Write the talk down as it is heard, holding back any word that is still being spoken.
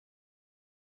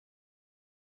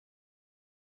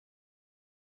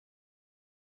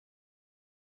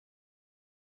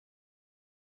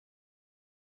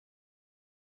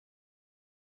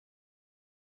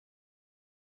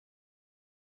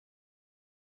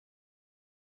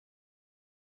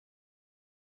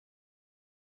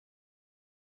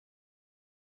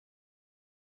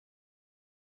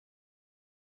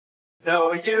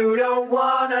No, you don't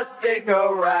wanna stick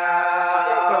around.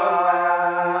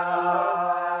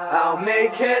 I'll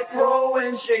make heads roll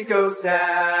when shit goes down.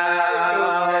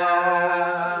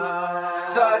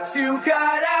 Thought you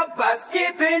got out by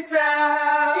skipping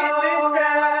town.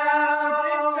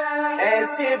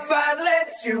 As if I'd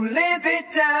let you live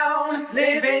it down,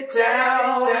 live it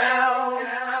down.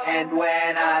 And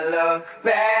when I look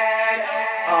back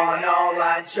on all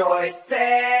my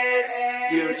choices,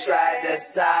 you tried to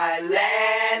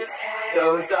silence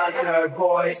those unheard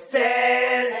voices.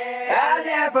 I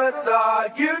never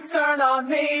thought you'd turn on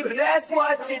me, but that's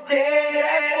what you did.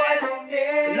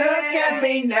 Look at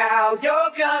me now,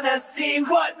 you're gonna see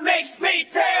what makes me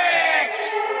tick.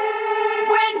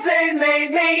 When they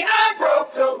made me, I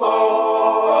broke the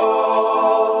mold.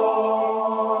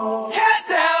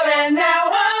 Cast out and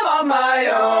now I'm on my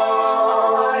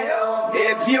own.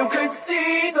 If you could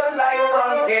see the light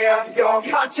from here, your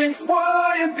conscience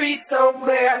wouldn't be so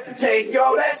clear. Take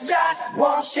your best shot,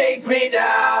 won't shake me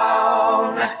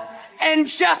down. And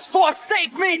just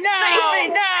forsake me now. Save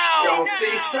me now. Don't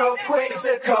be so quick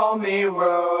to call me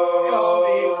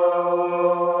rogue.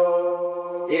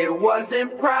 It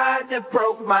wasn't pride that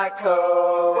broke my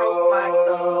code.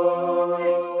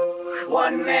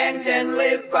 One man can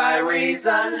live by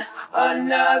reason,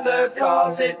 another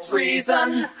calls it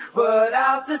treason. But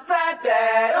I'll decide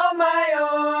that on my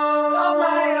own, on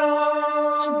my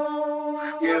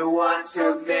own. You want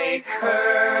to make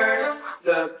heard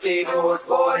the people's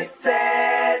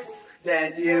voices,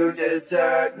 then you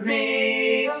desert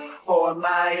me for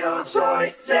my own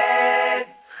choices.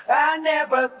 I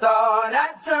never thought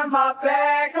I'd turn my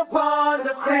back upon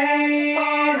the pain,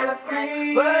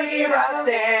 but here I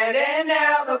stand and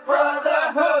now the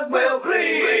brotherhood will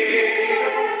bleed.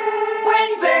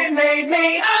 When they made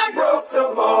me, I broke the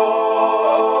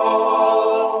mold.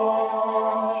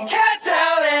 Cast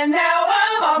out and now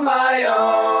I'm on my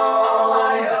own.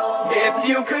 If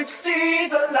you could see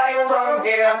the light from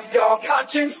here, your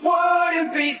conscience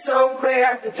wouldn't be so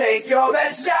clear. Take your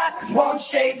best shot, won't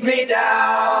shake me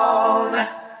down.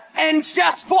 And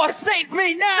just forsake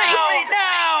me now. Save me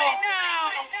now.